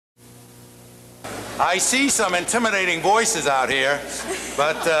I see some intimidating voices out here,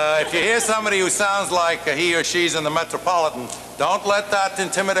 but if you hear somebody who sounds like he or she's in the Metropolitan, don't let that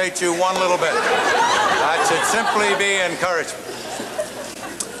intimidate you one little bit. That should simply be encouragement.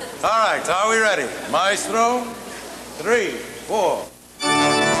 All right, are we ready? Maestro, 3, 4.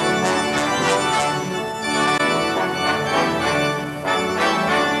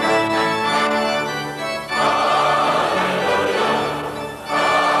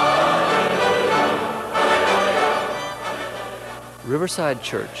 Riverside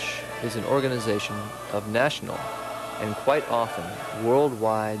Church is an organization of national and quite often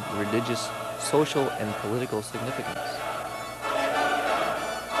worldwide religious, social, and political significance.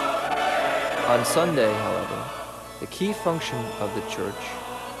 On Sunday, however, the key function of the church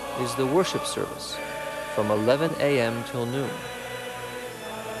is the worship service from 11 a.m. till noon.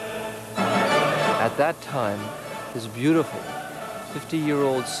 At that time, this beautiful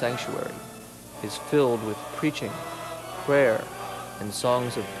 50-year-old sanctuary is filled with preaching, prayer, and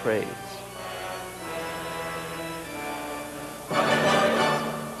songs of praise.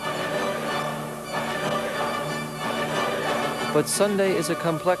 But Sunday is a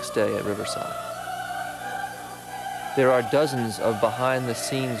complex day at Riverside. There are dozens of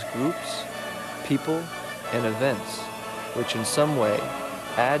behind-the-scenes groups, people, and events which in some way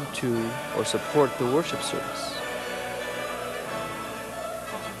add to or support the worship service.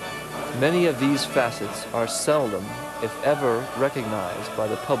 Many of these facets are seldom, if ever, recognized by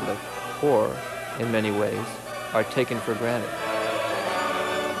the public or, in many ways, are taken for granted.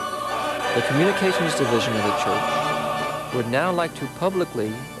 The Communications Division of the Church would now like to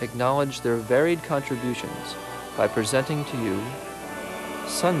publicly acknowledge their varied contributions by presenting to you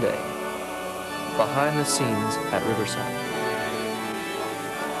Sunday, Behind the Scenes at Riverside.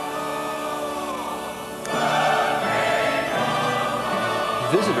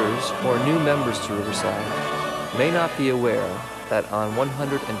 Visitors or new members to Riverside may not be aware that on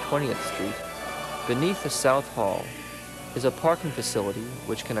 120th Street, beneath the South Hall, is a parking facility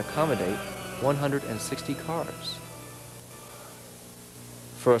which can accommodate 160 cars.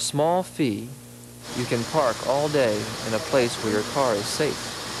 For a small fee, you can park all day in a place where your car is safe.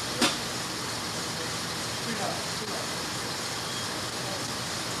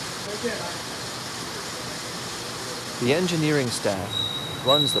 The engineering staff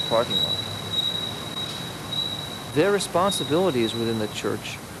runs the parking lot. Their responsibilities within the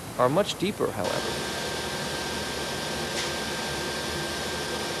church are much deeper, however.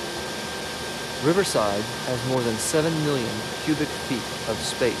 Riverside has more than 7 million cubic feet of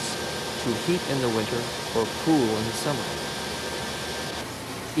space to heat in the winter or cool in the summer.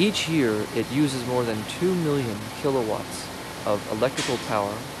 Each year, it uses more than 2 million kilowatts of electrical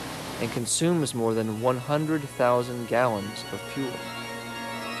power and consumes more than 100,000 gallons of fuel.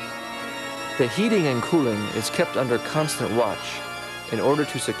 The heating and cooling is kept under constant watch in order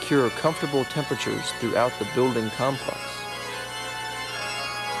to secure comfortable temperatures throughout the building complex.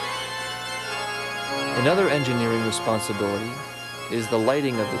 Another engineering responsibility is the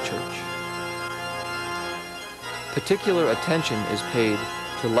lighting of the church. Particular attention is paid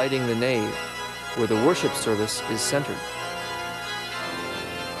to lighting the nave, where the worship service is centered.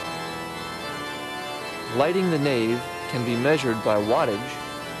 Lighting the nave can be measured by wattage,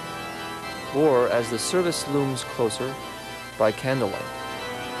 or as the service looms closer, by candlelight.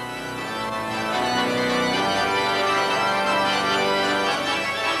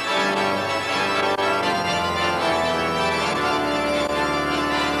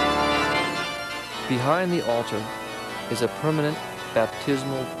 Behind the altar is a permanent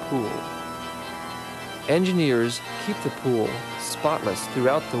baptismal pool. Engineers keep the pool spotless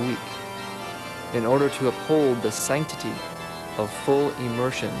throughout the week in order to uphold the sanctity of full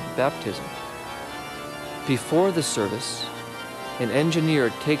immersion baptism. Before the service, an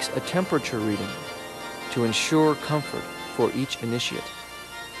engineer takes a temperature reading to ensure comfort for each initiate.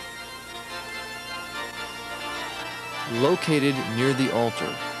 Located near the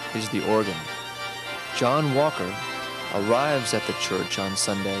altar is the organ. John Walker arrives at the church on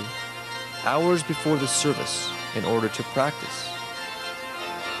Sunday hours before the service in order to practice.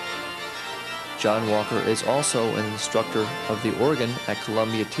 John Walker is also an instructor of the organ at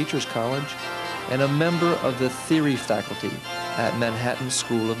Columbia Teachers College and a member of the theory faculty at Manhattan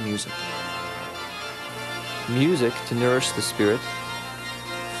School of Music. Music to nourish the spirit,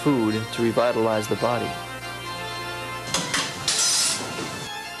 food to revitalize the body.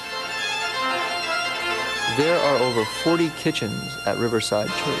 There are over 40 kitchens at Riverside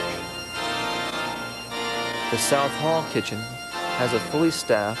Church. The South Hall kitchen has a fully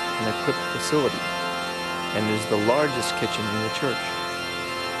staffed and equipped facility and is the largest kitchen in the church.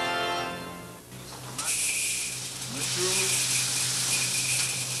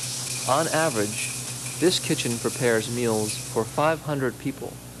 On average, this kitchen prepares meals for 500 people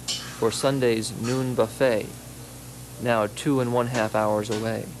for Sunday's noon buffet, now 2½ hours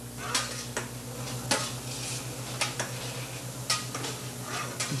away.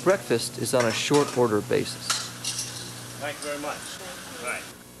 Breakfast is on a short order basis. Thank you very much. Right.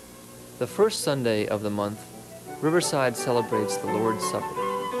 The first Sunday of the month, Riverside celebrates the Lord's Supper.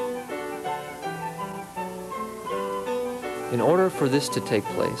 In order for this to take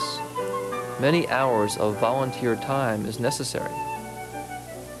place, many hours of volunteer time is necessary.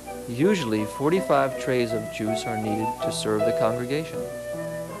 Usually, 45 trays of juice are needed to serve the congregation.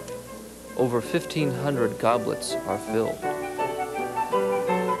 Over 1,500 goblets are filled.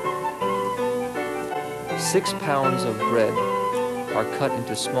 6 pounds of bread are cut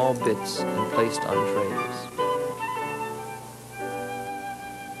into small bits and placed on trays.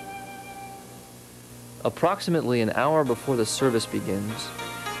 Approximately an hour before the service begins,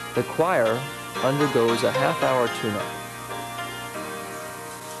 the choir undergoes a half-hour tune-up.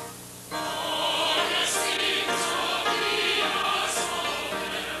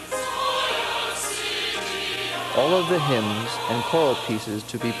 All of the hymns and choral pieces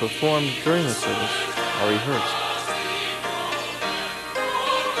to be performed during the service are rehearsed.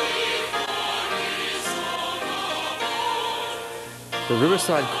 The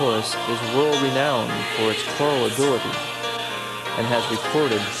Riverside Chorus is world-renowned for its choral ability and has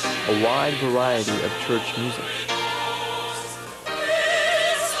recorded a wide variety of church music.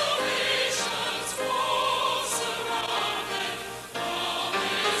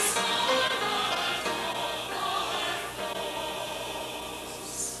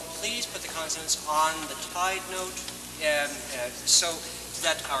 Please put the consonants on the tied note so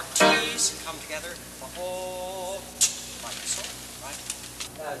that our T's come together. Like so, right?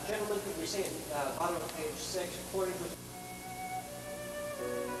 Gentlemen, could we sing at bottom of page 6, according to...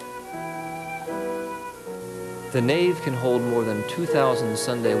 The nave can hold more than 2,000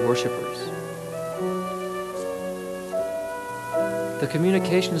 Sunday worshipers. The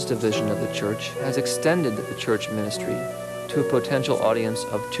communications division of the church has extended the church ministry to a potential audience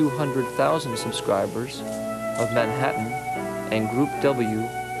of 200,000 subscribers of Manhattan and Group W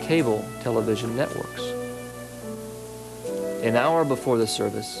cable television networks. An hour before the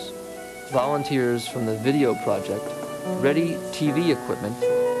service, volunteers from the video project ready TV equipment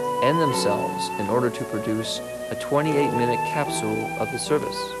and themselves in order to produce a 28-minute capsule of the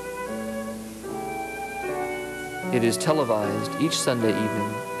service. It is televised each Sunday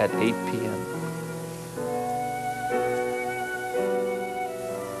evening at 8 p.m.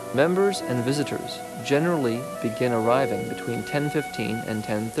 Members and visitors generally begin arriving between 10:15 and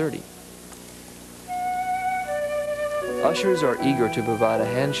 10:30. Ushers are eager to provide a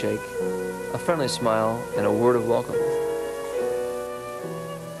handshake, a friendly smile, and a word of welcome.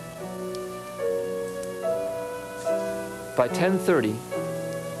 By 10:30,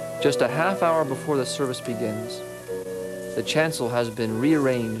 just a half hour before the service begins, the chancel has been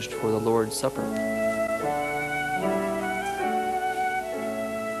rearranged for the Lord's Supper.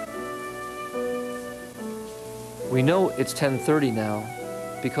 We know it's 10:30 now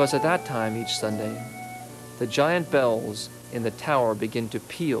because at that time each Sunday, the giant bells in the tower begin to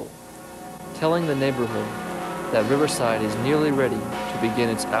peal, telling the neighborhood that Riverside is nearly ready to begin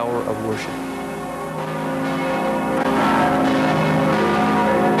its hour of worship.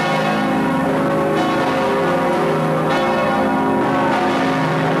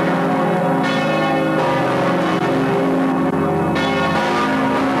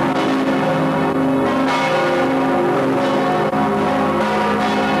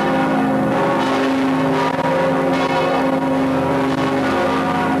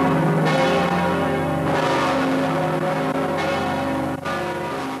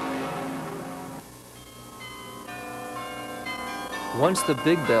 Once the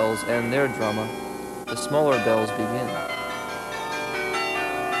big bells end their drama, the smaller bells begin.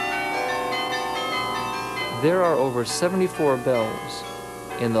 There are over 74 bells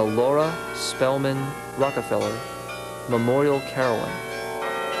in the Laura Spelman Rockefeller Memorial Caroling.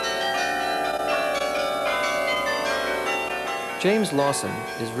 James Lawson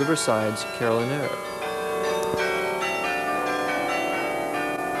is Riverside's carillonneur.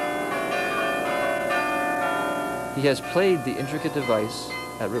 He has played the intricate device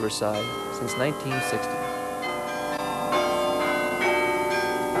at Riverside since 1960.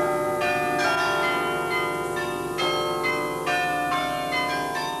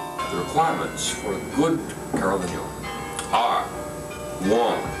 The requirements for a good carillonneur are: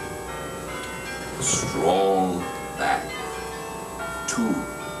 1, a strong back; 2,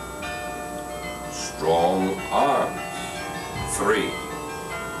 strong arms; 3,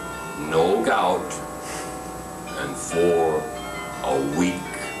 no gout, and for a weak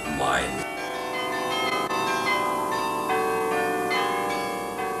mind.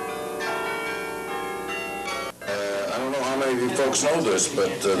 I don't know how many of you folks know this,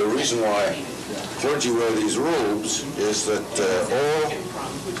 but the reason why clergy wear these robes is that all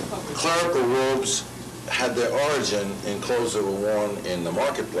clerical robes had their origin in clothes that were worn in the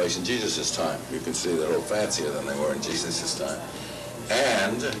marketplace in Jesus' time. You can see they're a little fancier than they were in Jesus' time.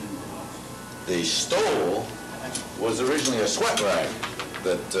 And the stole was originally a sweat rag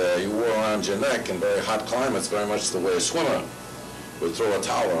that you wore around your neck in very hot climates, very much the way a swimmer would throw a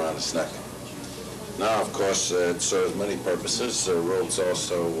towel around his neck. Now, of course, it serves many purposes. Robes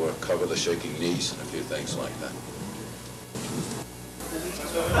also cover the shaking knees and a few things like that.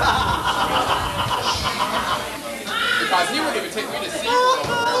 Because he wouldn't even take me to see you.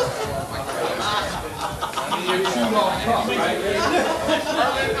 You're too long up, right?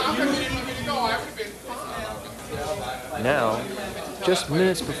 Now, just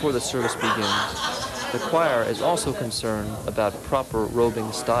minutes before the service begins, the choir is also concerned about proper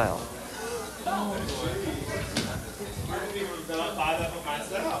robing style.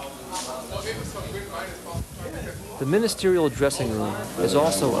 The ministerial dressing room is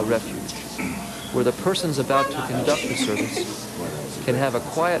also a refuge, where the persons about to conduct the service can have a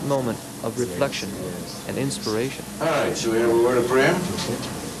quiet moment of reflection and inspiration. All right, shall we have a word of prayer?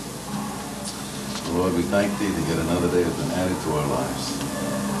 Lord, we thank Thee to get another day has been added to our lives.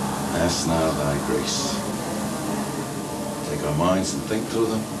 Ask now Thy grace. Take our minds and think through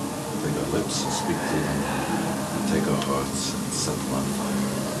them. Take our lips and speak through them. And take our hearts and set them on fire.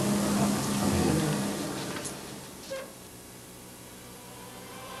 Amen.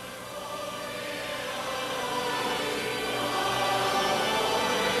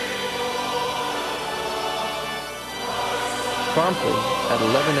 Promptly at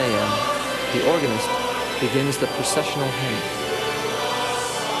 11 a.m., the organist begins the processional hymn.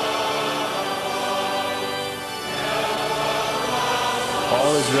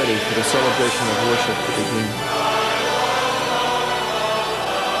 All is ready for the celebration of worship to begin.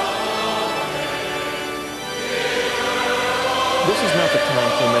 This is not the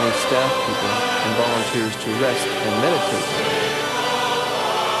time for many staff people and volunteers to rest and meditate.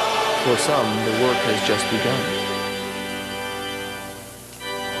 For some, the work has just begun.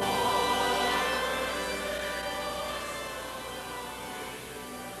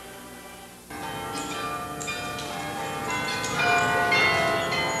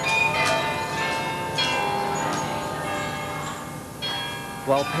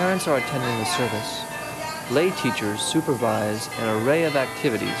 While parents are attending the service, lay teachers supervise an array of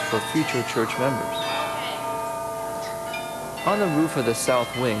activities for future church members. On the roof of the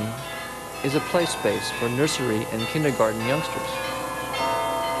south wing is a play space for nursery and kindergarten youngsters.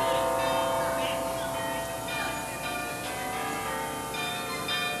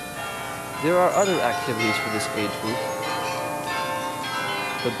 There are other activities for this age group.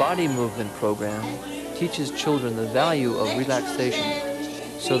 The body movement program teaches children the value of relaxation,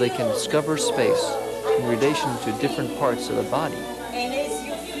 so they can discover space in relation to different parts of the body. And as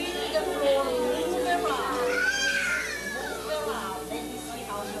you feel the floor, move around. Let me see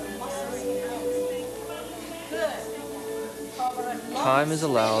how your muscles relax. Good. Time is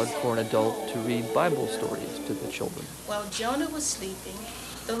allowed for an adult to read Bible stories to the children. While Jonah was sleeping,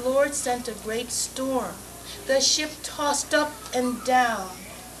 the Lord sent a great storm. The ship tossed up and down,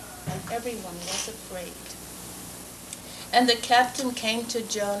 and everyone was afraid. And the captain came to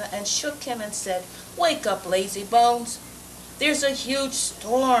Jonah and shook him and said, "Wake up, lazy bones. There's a huge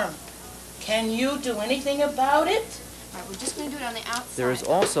storm. Can you do anything about it?" All right, we're just going to do it on the outside. There is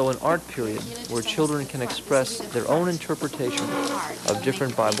also an art period where children can express their own interpretation of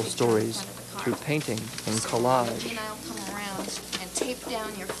different Bible stories through painting and collage. And I'll come around and tape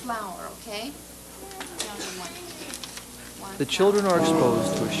down your flower, okay? Down in one. The children are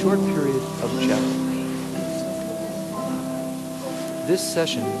exposed to a short period of chapel. This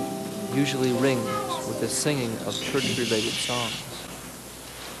session usually rings with the singing of church-related songs.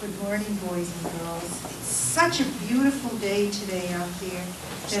 Good morning, boys and girls. It's such a beautiful day today out there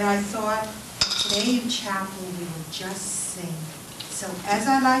that I thought today in chapel we would just sing. So as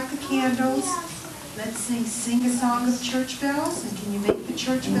I light the candles, let's sing a song of church bells. And can you make the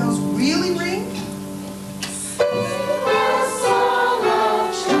church bells really ring?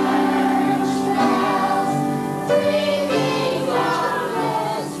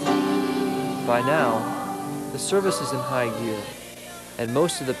 By now, the service is in high gear, and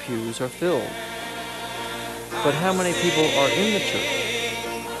most of the pews are filled. But how many people are in the church?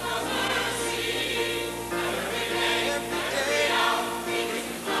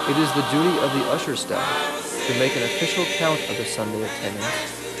 It is the duty of the usher staff to make an official count of the Sunday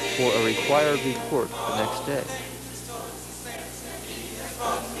attendance for a required report the next day.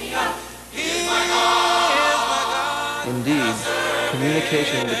 Indeed,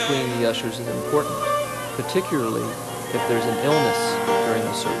 communication between the ushers is important, particularly if there's an illness during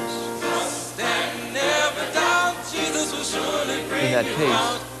the service. In that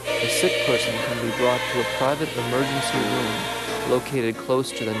case, a sick person can be brought to a private emergency room located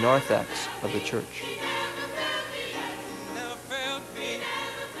close to the narthex of the church.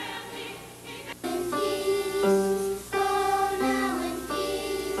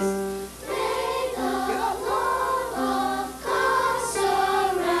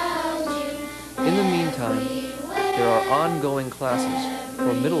 In the meantime, there are ongoing classes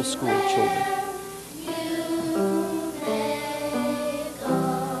for middle school children.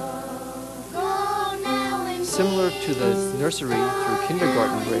 Similar to the nursery through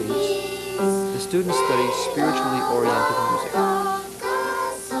kindergarten grades, the students study spiritually oriented music.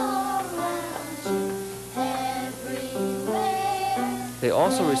 They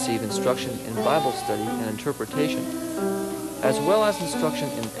also receive instruction in Bible study and interpretation, as well as instruction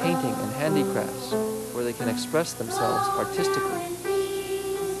in painting and handicrafts, where they can express themselves artistically.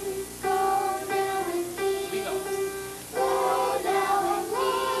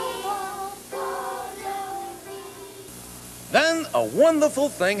 Then a wonderful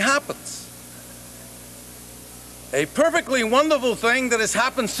thing happens. A perfectly wonderful thing that has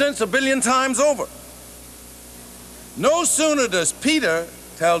happened since 1 billion times over. No sooner does Peter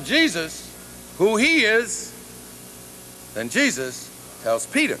tell Jesus who he is than Jesus tells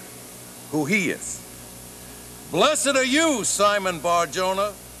Peter who he is. Blessed are you, Simon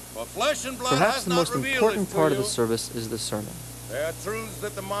Bar-Jonah, for flesh and blood Perhaps has the not most revealed important it to part of you. the service is the sermon. There are truths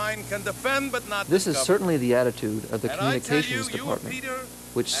that the mind can defend but not This is discover. certainly the attitude of the And I tell you, communications you, department, Peter,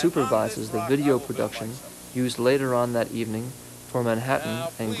 which and on supervises this the rock video I will build production myself. used later on that evening for Manhattan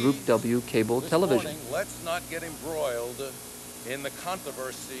Now, and please, Group W cable this television. morning, let's not get embroiled in the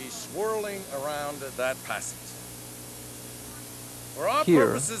controversy swirling around that passage. For our Here,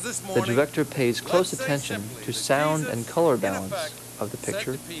 purposes this the morning, director pays close let's say attention simply to that sound Jesus, and color in balance effect, of the said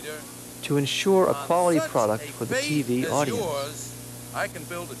picture to Peter, to ensure a "On quality such product a for the faith TV as audience. yours, I can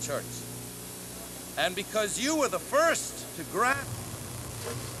build a church. And because you were the first to grasp..."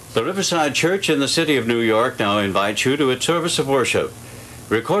 The Riverside Church in the city of New York now invites you to its service of worship.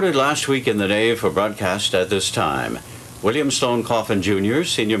 Recorded last week in the nave for broadcast at this time. William Sloan Coffin Jr.,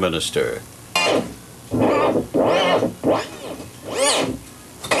 Senior Minister.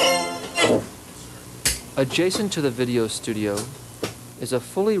 Adjacent to the video studio is a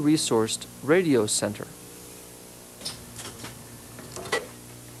fully resourced radio center.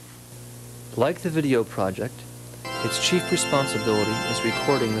 Like the video project, its chief responsibility is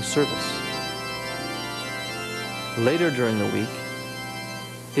recording the service. Later during the week,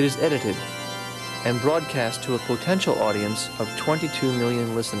 it is edited and broadcast to a potential audience of 22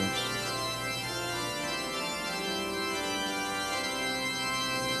 million listeners.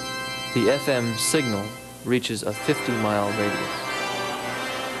 The FM signal reaches a 50-mile radius.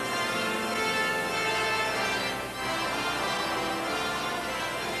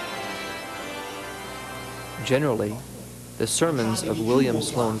 Generally, the sermons of William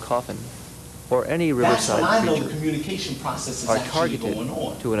Sloan Coffin or any Riverside preacher are targeted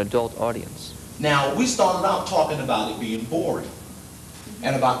to an adult audience. Now, we started out talking about it being boring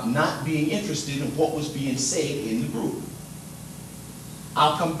and about not being interested in what was being said in the group.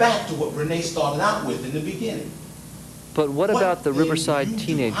 I'll come back to what Renee started out with in the beginning. But what about the Riverside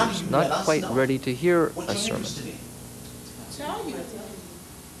teenagers not quite ready to hear a sermon? Tell you.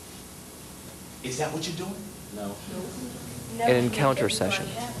 Is that what you're doing? No. An encounter session.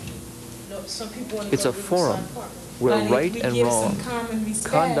 No, some people want to It's go a to forum Riverside Park. where But if right we and give wrong, some common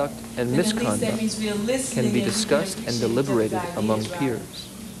respect, conduct and then at least that misconduct means we are listening can be and we discussed and appreciate deliberated those among ideas, right? peers.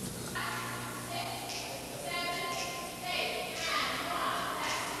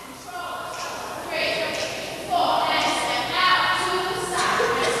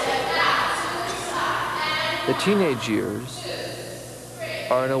 The teenage years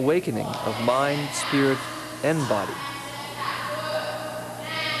are an awakening of mind, spirit, and body.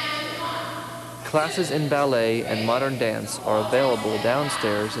 Classes in ballet and modern dance are available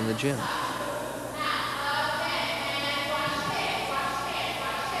downstairs in the gym.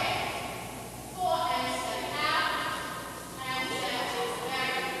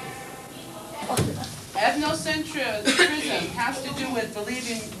 Ethnocentrism has to do with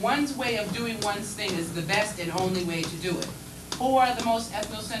believing one's way of doing one's thing is the best and only way to do it. Who are the most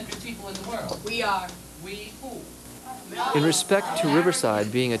ethnocentric people in the world? We are. We who? In respect to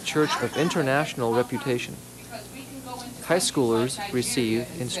Riverside being a church of international reputation, high schoolers receive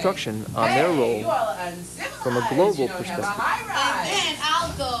instruction on their role from a global perspective. And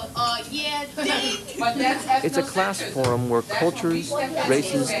I'll go, yeah, It's a class forum where cultures,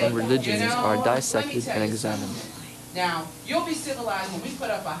 races, and religions are dissected and examined. Now, you'll be civilized when we put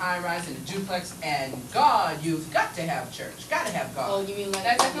up a high-rise and a duplex, and God, you've got to have church. Got to have God. Oh, you mean like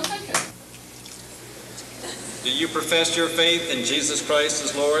that's ethnocentric. Do you profess your faith in Jesus Christ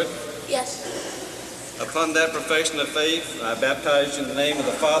as Lord? Yes. Upon that profession of faith, I baptize you in the name of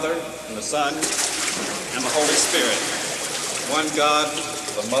the Father, and the Son, and the Holy Spirit, one God,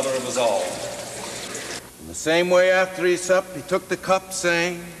 the mother of us all. In the same way, after he supped, he took the cup,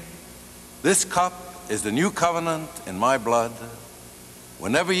 saying, "This cup is the new covenant in my blood.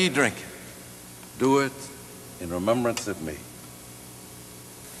 Whenever ye drink it, do it in remembrance of me."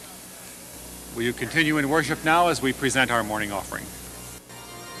 Will you continue in worship now as we present our morning offering?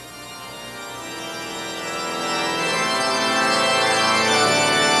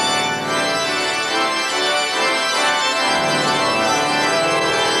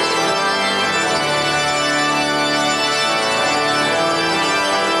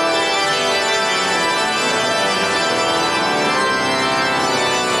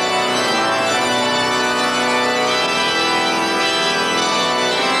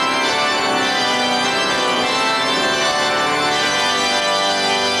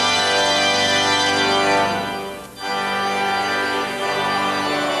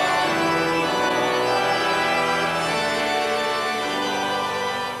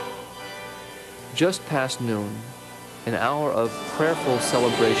 Just past noon, an hour of prayerful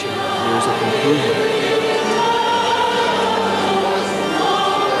celebration nears a conclusion.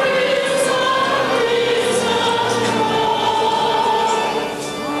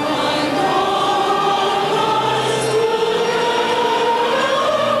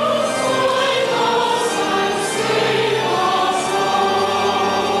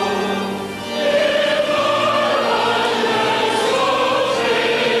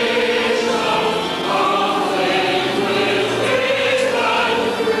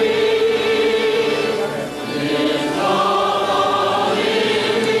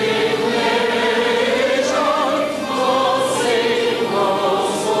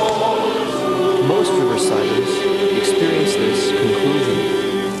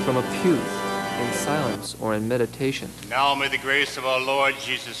 Meditation. Now may the grace of our Lord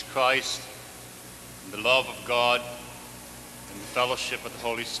Jesus Christ, and the love of God, and the fellowship of the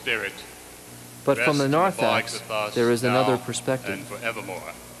Holy Spirit. But from the narthex, there is another perspective. And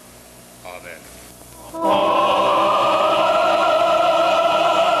forevermore. Amen.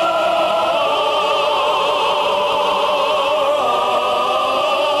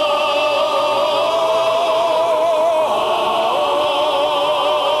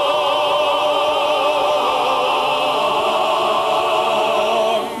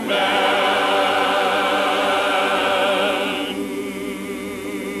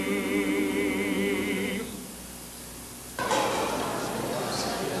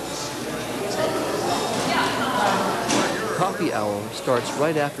 Coffee hour starts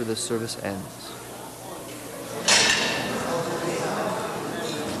right after the service ends.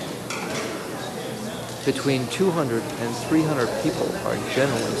 Between 200 and 300 people are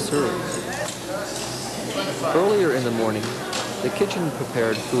generally served. Earlier in the morning, the kitchen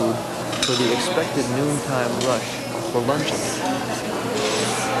prepared food for the expected noontime rush for luncheon.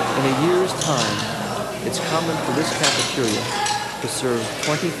 In a year's time, it's common for this cafeteria to serve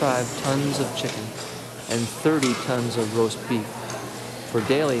 25 tons of chicken and 30 tons of roast beef for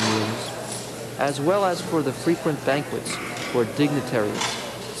daily meals, as well as for the frequent banquets for dignitaries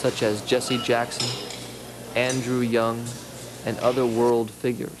such as Jesse Jackson, Andrew Young, and other world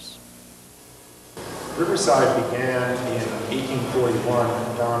figures. Riverside began in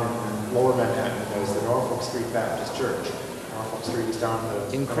 1841 down in Lower Manhattan as the Norfolk Street Baptist Church. Norfolk Street is down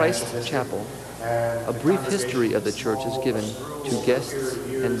the In Christ's Chapel, a brief history of the church is given to guests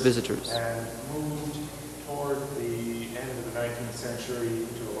and visitors.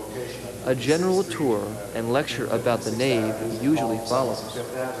 A general tour and lecture about the nave usually follows.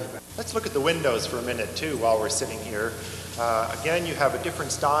 Let's look at the windows for a minute too while we're sitting here. Again, you have a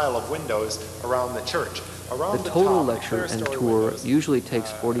different style of windows around the church. The total lecture and tour usually takes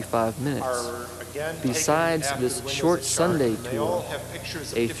 45 minutes. Besides this short Sunday tour,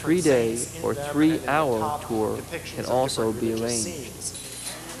 a 3-day or 3-hour tour can also be arranged.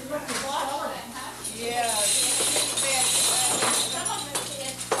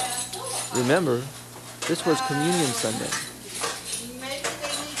 Remember, this was Communion Sunday.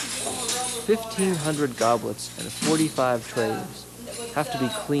 1,500 goblets and 45 trays have to be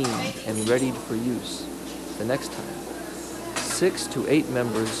cleaned and readied for use the next time. 6 to 8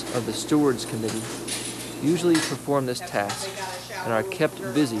 members of the Stewards Committee usually perform this task and are kept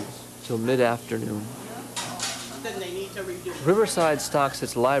busy till mid-afternoon. Riverside stocks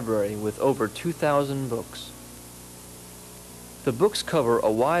its library with over 2,000 books. The books cover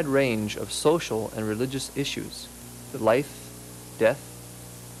a wide range of social and religious issues: life, death,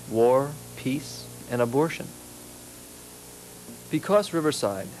 war, peace, and abortion. Because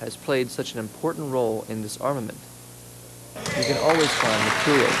Riverside has played such an important role in disarmament, you can always find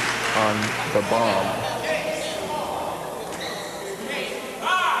material on the bomb.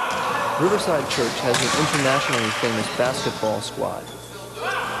 Riverside Church has an internationally famous basketball squad.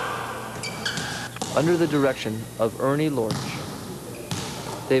 Under the direction of Ernie Lorch,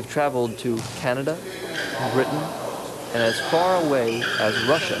 they've traveled to Canada, Britain, and as far away as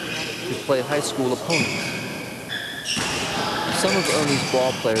Russia to play high school opponents. Some of Ernie's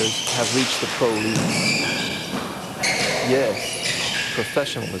ball players have reached the pro leagues. Yes,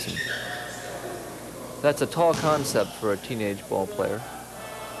 professionalism. That's a tall concept for a teenage ball player.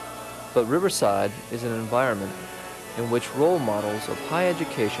 But Riverside is an environment in which role models of high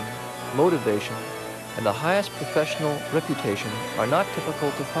education, motivation, and the highest professional reputation are not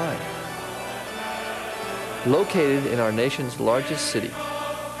difficult to find. Located in our nation's largest city,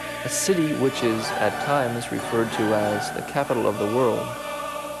 a city which is at times referred to as the capital of the world,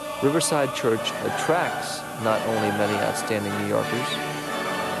 Riverside Church attracts not only many outstanding New Yorkers,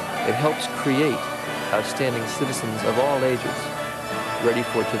 it helps create outstanding citizens of all ages, ready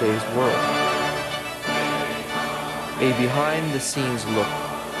for today's world. A behind-the-scenes look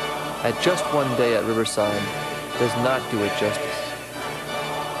at just one day at Riverside does not do it justice.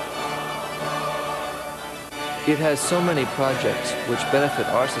 It has so many projects which benefit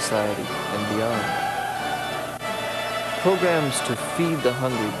our society and beyond. Programs to feed the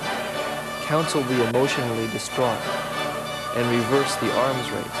hungry, counsel the emotionally distraught, and reverse the arms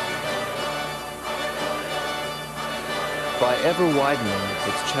race. By ever widening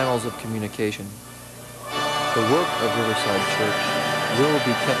its channels of communication, the work of Riverside Church will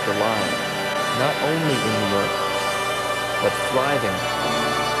be kept alive, not only in New York, but thriving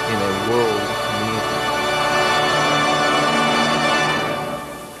in a world